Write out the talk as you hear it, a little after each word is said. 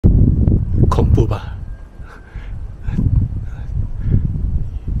怖吧？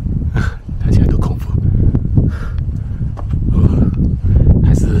看起来都恐怖，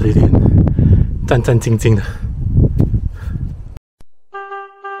还是有点战战兢兢的。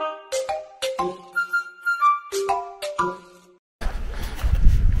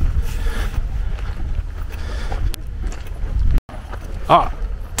啊，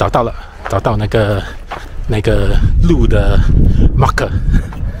找到了，找到那个路的 marker，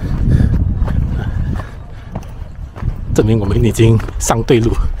 证明我们已经上对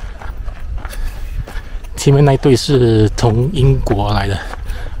路。前面那队是从英国来的，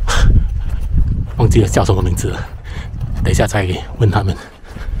忘记了叫什么名字了，等一下再问他们。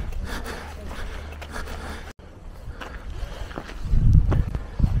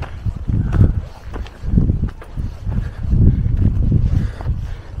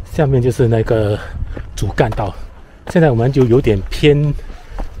下面就是那个主干道，现在我们就有点偏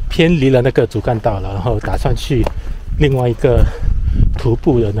离了那个主干道了，然后打算去另外一个徒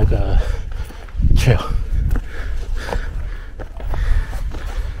步的那个 trail。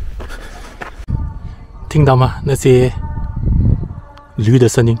听到吗？那些驴的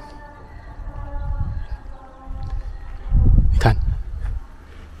声音，你看，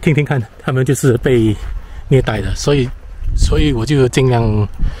听听看，他们就是被虐待的，所以我就尽量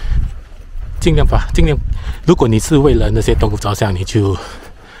吧，如果你是为了那些动物着想，你就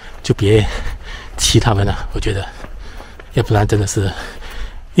别骑它们了。我觉得，要不然真的是，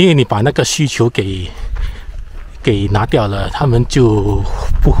因为你把那个需求给拿掉了，他们就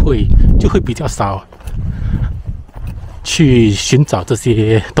会比较少去寻找这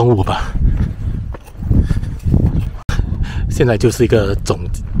些动物吧。现在就是一个种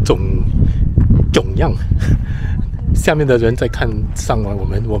样。下面的人在看上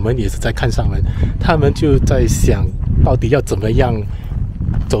文，我们也是在看上文，他们就在想到底要怎么样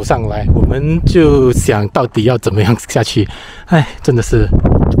走上来，我们就想到底要怎么样下去。哎，真的是，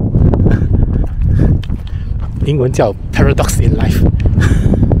英文叫 paradox in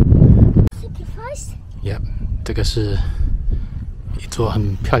life。Yeah， 这个是一座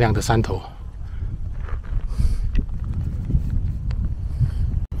很漂亮的山头。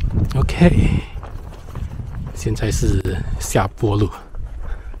OK。现在是下坡路，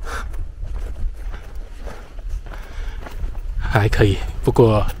还可以。不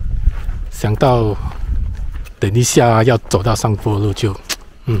过想到等一下要走到上坡路就，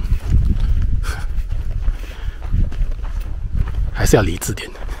还是要理智点。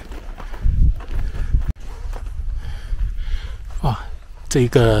哇，这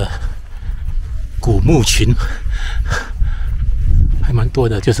个古墓群还蛮多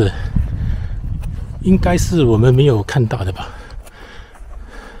的，就是。应该是我们没有看到的吧？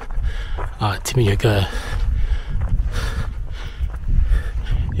啊，前面有一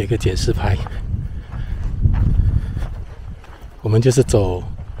个检视牌，我们就是走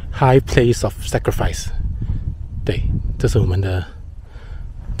High Place of Sacrifice， 对，这是我们的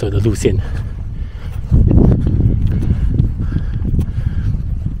走的路线。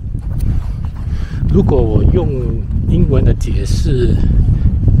如果我用英文的解释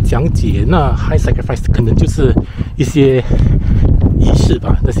讲解，那 high sacrifice 可能就是一些仪式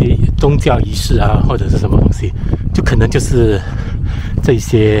吧，那些宗教仪式啊，或者是什么东西，就可能就是这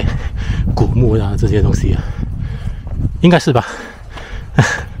些古墓啊这些东西，应该是吧？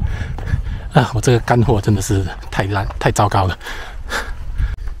啊，我这个干货真的是太烂，太糟糕了。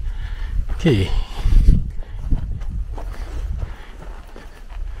OK，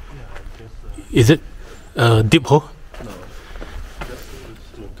 Is it a deep hole?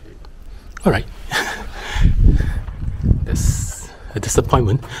 All right. That's a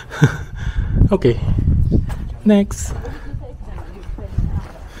disappointment. Okay. Next.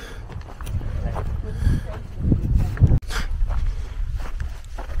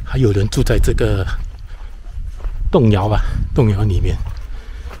 还有人住在这个洞窑吧？洞窑里面，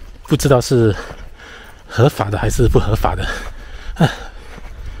不知道是合法的还是不合法的。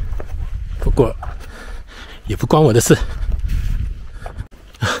不过也不关我的事。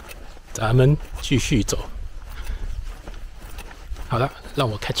咱们继续走。好了，让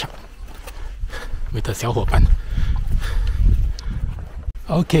我catch up，我的小伙伴。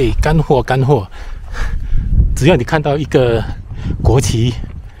OK， 干货干货。只要你看到一个国旗，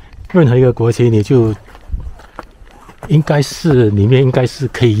任何一个国旗，你就应该是里面应该是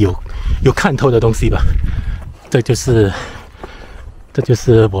可以有看头的东西吧。这就是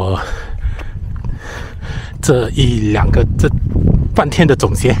我这半天的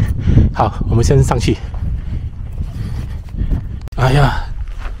总结。好，我们先上去。哎呀，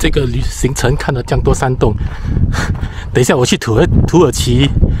这个行程看了这样多山洞，等一下我去土耳其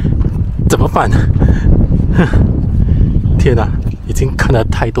怎么办？天哪，已经看了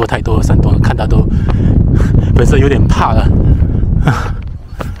太多山洞了，看到都本身有点怕了。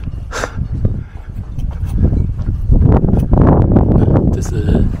这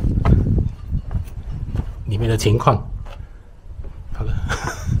是里面的情况。好了。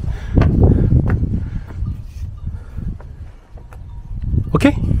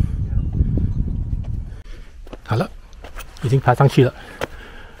OK， 好了，已经爬上去了。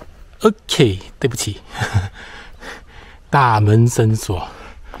OK， 对不起，大门深锁，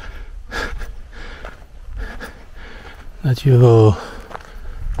那就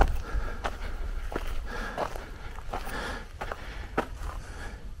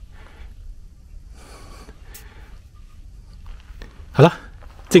好了，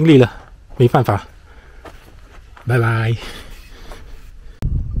尽力了，没办法，拜拜。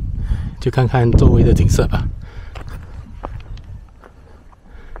就看看周围的景色吧。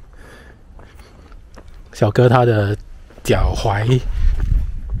小哥他的脚踝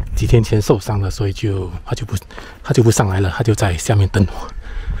几天前受伤了，所以他就不上来了，他就在下面等我。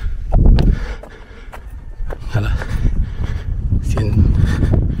好了，先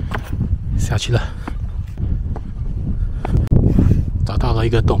下去了。找到了一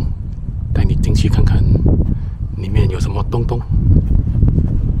个洞，带你进去看看里面有什么东东。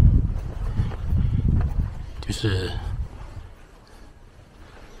就是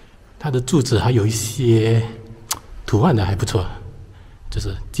它的柱子还有一些图案的还不错，就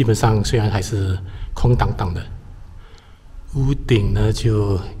是基本上虽然还是空荡荡的，屋顶呢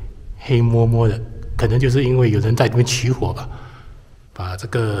就黑摸摸的，可能就是因为有人在里面取火吧，把这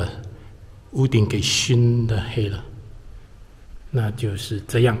个屋顶给熏的黑了。那就是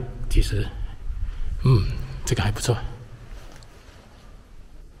这样，其实，这个还不错。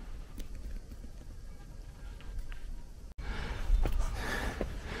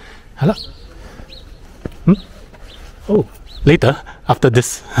好了，Oh, later after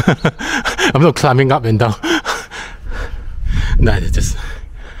this, I'm not climbing up and down. No, just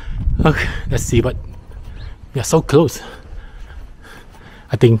okay. Let's see what. We are so close.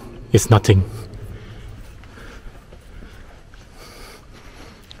 I think it's nothing.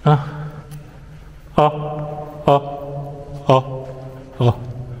 好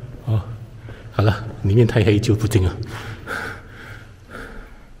了，里面太黑就不进了。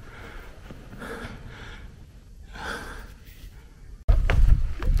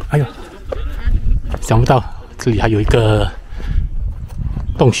哎呦，想不到这里还有一个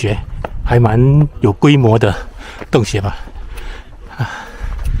洞穴，还蛮有规模的洞穴吧？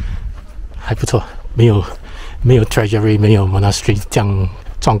还不错，没有 Treasury， 没有 Monastery 这样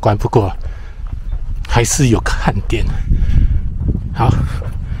壮观，不过还是有看点。好，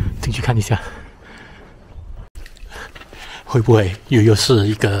进去看一下，会不会又是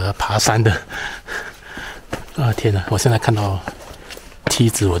一个爬山的？天哪！我现在看到梯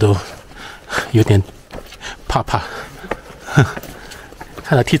子我都有点怕，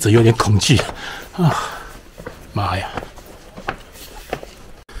看到梯子有点恐惧啊！妈呀！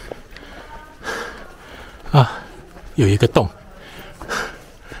有一个洞，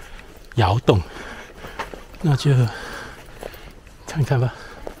窑洞，那就看看吧。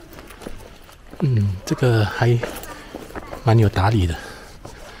这个还蛮有打理的。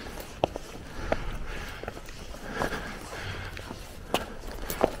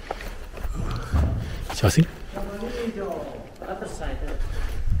小心。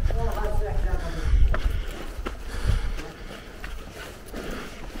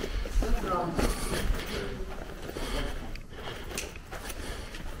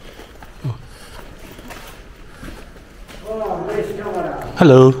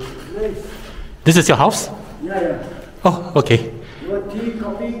Hello. This is your house? Yeah. Oh, okay. You want tea,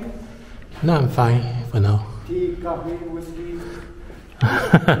 coffee? No, I'm fine for now. Tea, coffee, whiskey.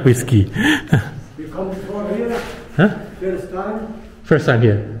 Whiskey. You come before here? Huh? First time? First time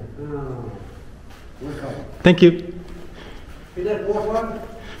here. Welcome. Thank you. You like water?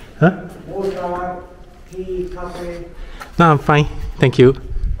 Huh? Water, tea, coffee. No, I'm fine. Thank you.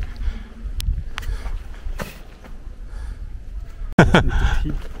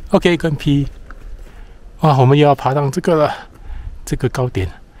 OK， 跟 P。哇，我们又要爬上这个了，这个高点。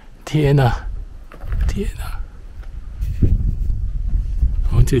天哪，天哪！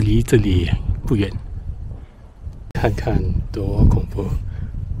我们就离这里不远，看看多恐怖！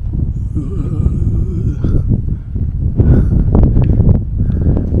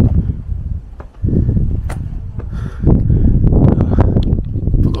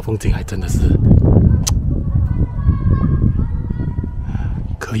不过风景还真的是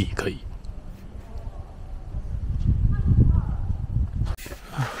可以。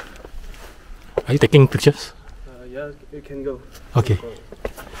Are you taking pictures? Yeah, you can go. OK，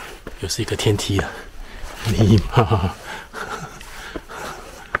 又是一个天梯了，尼玛！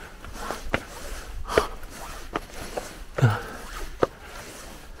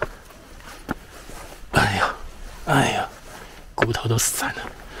哎呀，骨头都散了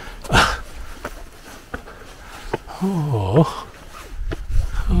啊！哦，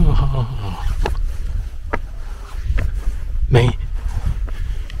美。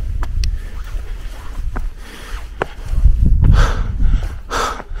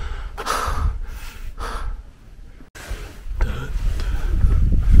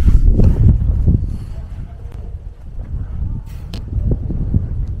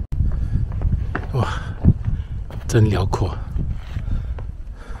真辽阔。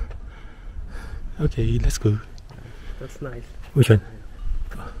Okay, let's go. That's nice. Which one?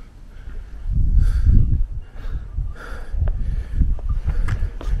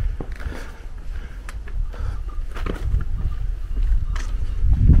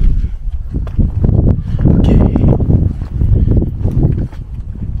 Okay.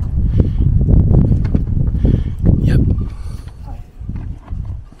 Yep.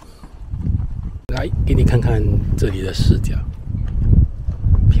 来，给你看看这里的视角，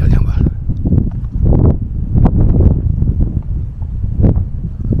漂亮吧？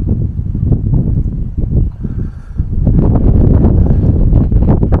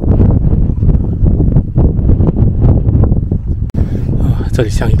这里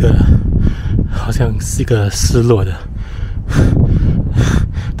像一个，好像是一个失落的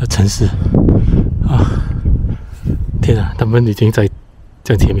城市啊！天啊，他们已经在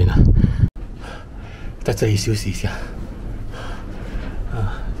这前面了。在这里休息一下，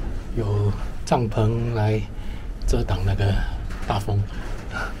有帐篷来遮挡那个大风，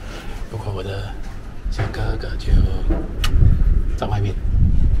不过我的小哥哥就在外面，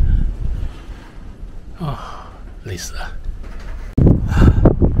累死了。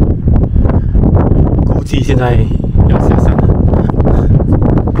估计现在要下山了。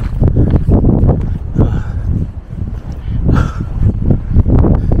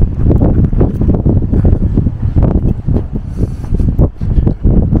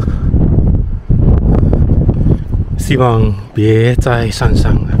希望别在山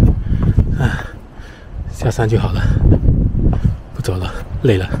上了，下山就好了。不走了，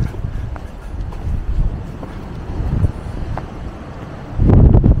累了。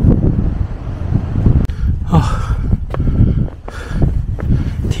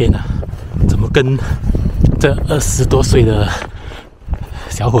天哪，怎么跟这20多岁的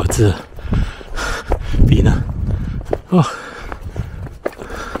小伙子比呢？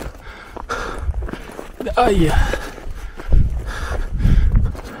哎呀！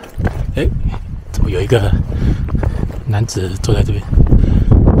哎，怎么有一个男子坐在这边？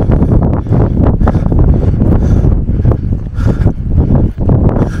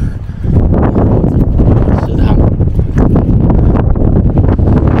食堂，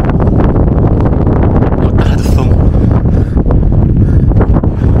好大的风！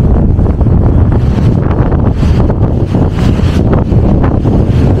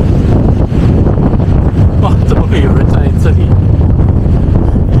哇，怎么会有人在这里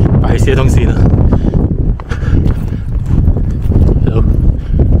摆一些东西呢？Hello，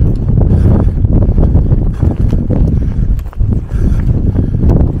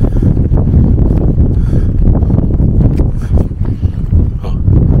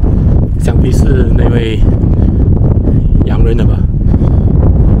 想必是那位洋人的吧，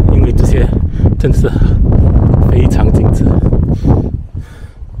因为这些真是非常精致。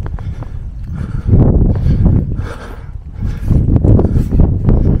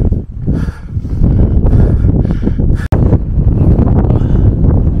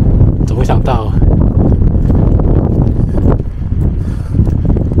到，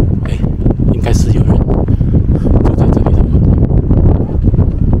应该是有人就在这里的吧？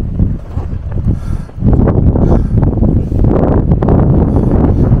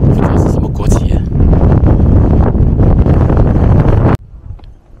不知道是什么国旗耶。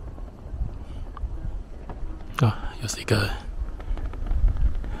又是一个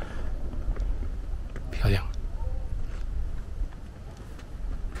漂亮。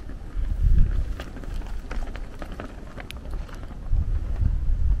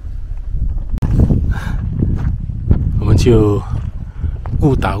就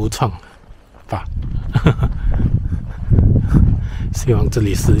误打误撞吧，希望这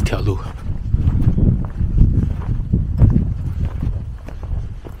里是一条路。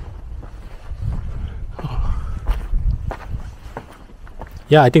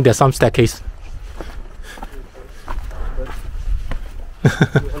Yeah, I think there's some staircase. You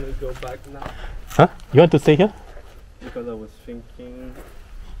want to go back now? Huh? You want to stay here? Because I was thinking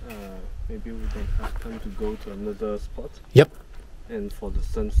maybe we don't have time to go to another spot. Yep. And for the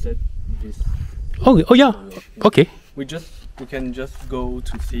sunset, this. Oh yeah. Okay. We can just go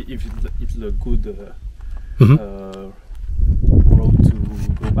to see if it's a good road to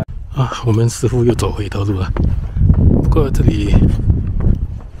go back. 啊，我们似乎又走回头路了。不过这里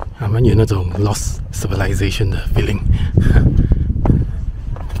还蛮有那种 lost civilization 的 feeling。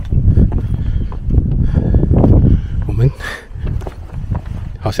我们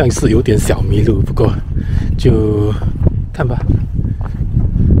好像是有点小迷路，不过就看吧。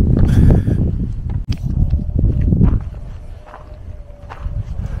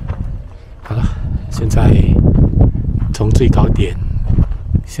好了，现在从最高点，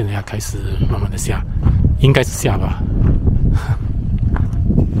现在要开始慢慢的下，应该是下吧。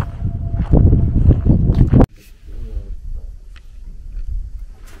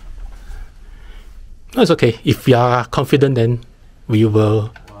No, it's okay. If you are confident, then we will.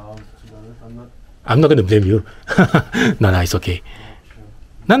 Wow, to be honest, I'm not going to blame you. No, it's okay.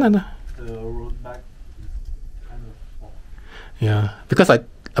 No. the road back is kind of far. Yeah, because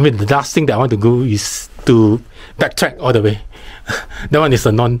I mean, the last thing that I want to do is to backtrack all the way. That one is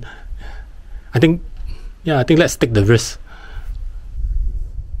a non. I think let's take the risk.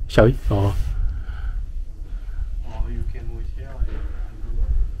 Shall we? Or you can wait here.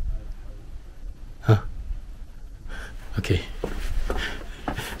 okay.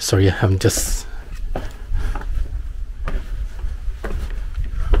 Sorry, I'm just.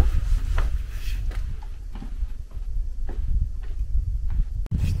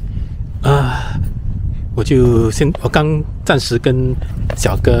我刚暂时跟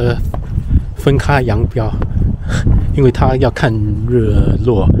小哥分开扬镳，因为他要看日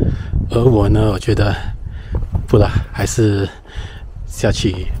落，而我呢，我觉得不了，还是下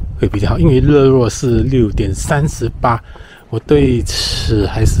去会比较好，因为日落是6:38，我对此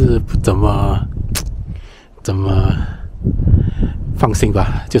还是不怎么放心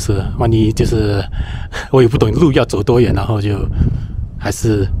吧，就是万一就是我也不懂路要走多远，然后就还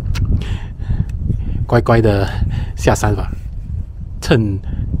是乖乖的下山吧，趁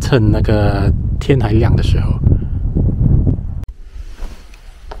那个天还亮的时候。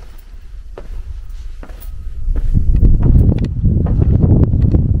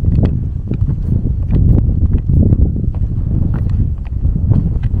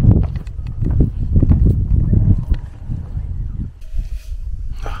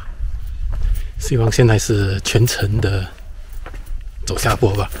希望现在是全程的走下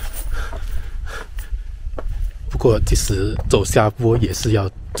坡吧。不过即使走下坡也是要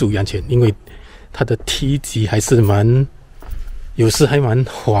注意安全，因为它的梯级还是有时还蛮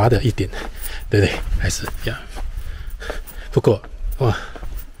滑的一点，对不对？还是呀。不过哇，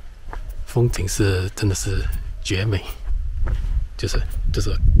风景是真的是绝美，就是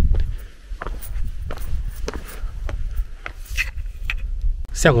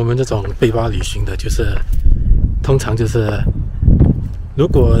像我们这种背包旅行的，就是通常就是如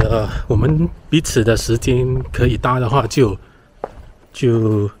果我们彼此的时间可以搭的话，就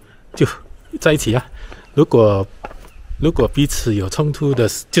在一起啊。如果彼此有冲突的，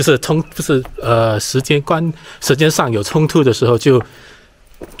就是时间上有冲突的时候，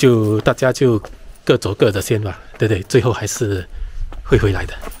就大家就各走各的先吧，对不对？最后还是会回来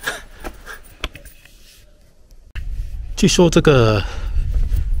的。据说这个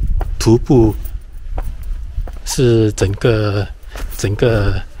徒步是整个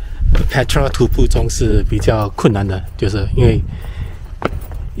Petra 徒步中是比较困难的，就是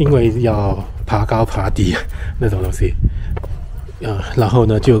因为要爬高爬低那种东西，然后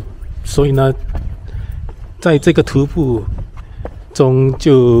呢所以呢，在这个徒步中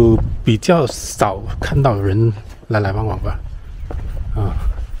就比较少看到人来往往吧，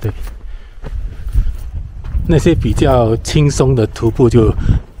对，那些比较轻松的徒步就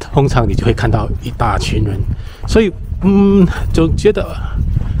通常你就会看到一大群人，所以就觉得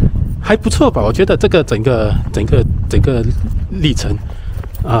还不错吧。我觉得这个整个历程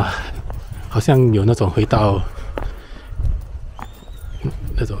好像有那种回到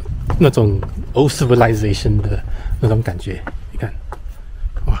那种 old civilization 的那种感觉。你看，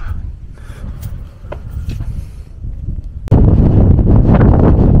哇！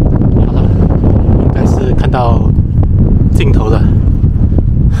好了，应该是看到尽头了。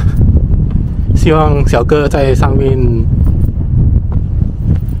希望小哥在上面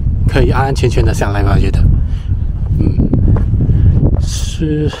可以安安全全的下来吧。我觉得，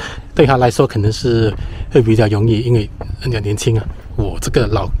是对他来说可能是会比较容易，因为人家年轻啊，我这个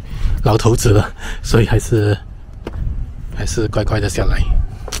老头子了，所以还是还是乖乖的下来。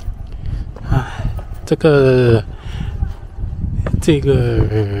啊，这个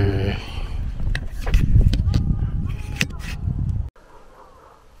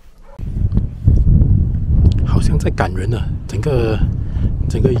好像在赶人了，整个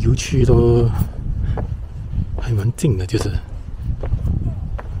游区都还蛮近的，就是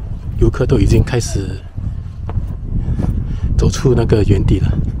游客都已经开始走出那个原地了。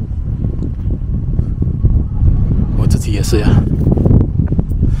我自己也是呀。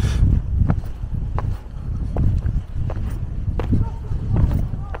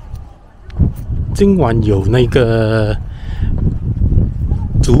今晚有那个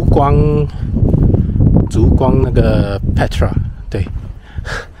烛光那个 Petra， 对，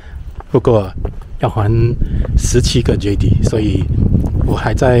不过要还17个 JD， 所以我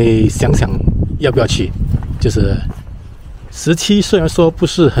还在想要不要去。就是17虽然说不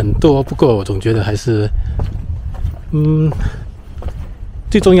是很多，不过我总觉得还是，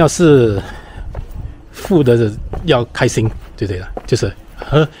最重要是付的要开心，对了，就是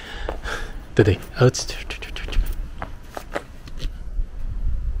对，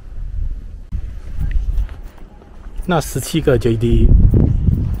那17个 JD，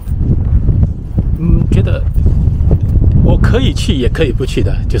 觉得我可以去也可以不去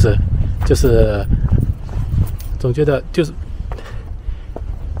的，就是总觉得就是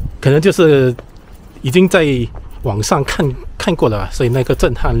可能就是已经在网上看过了，所以那个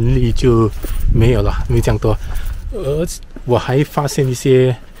震撼力就没有了，没这样多。我还发现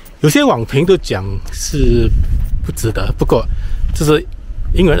有些网评都讲是不值得，不过就是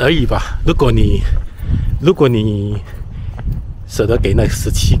因人而异吧。如果你舍得给那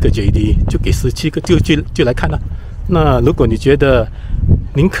17个 JD， 就给17个就来看了。那如果你觉得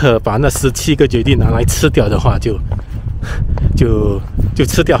宁可把那17个 JD 拿来吃掉的话，就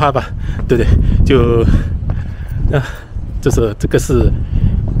吃掉它吧，对不对？就是这个是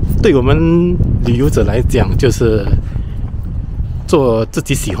对我们旅游者来讲，就是做自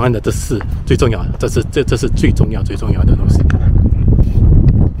己喜欢的，这是最重要的，这是最重要的东西。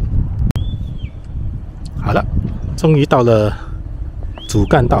好了，终于到了主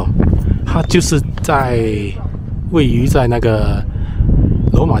干道，它就是位于在那个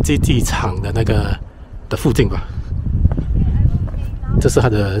罗马竞技场的的附近吧。这是它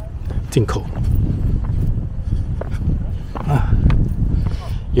的进口啊，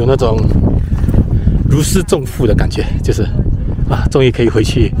有那种如释重负的感觉，就是啊，终于可以回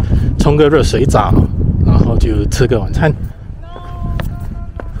去冲个热水澡，然后就吃个晚餐。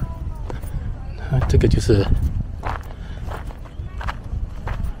这个就是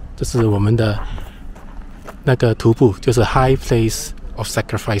我们的那个徒步，就是 High Place of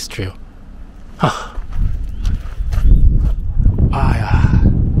Sacrifice Trail 啊。哎呀，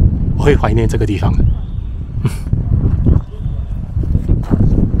我会怀念这个地方的。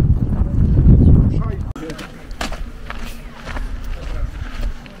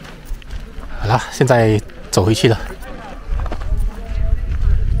好了，现在走回去了。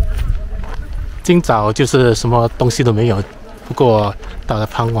今早就是什么东西都没有，不过到了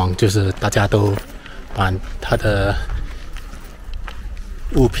傍晚，就是大家都把他的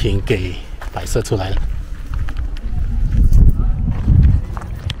物品给摆设出来了。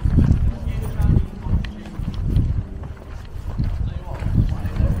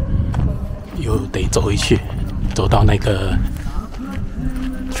又得走回去，走到那个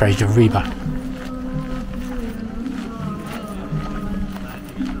Treasury 吧。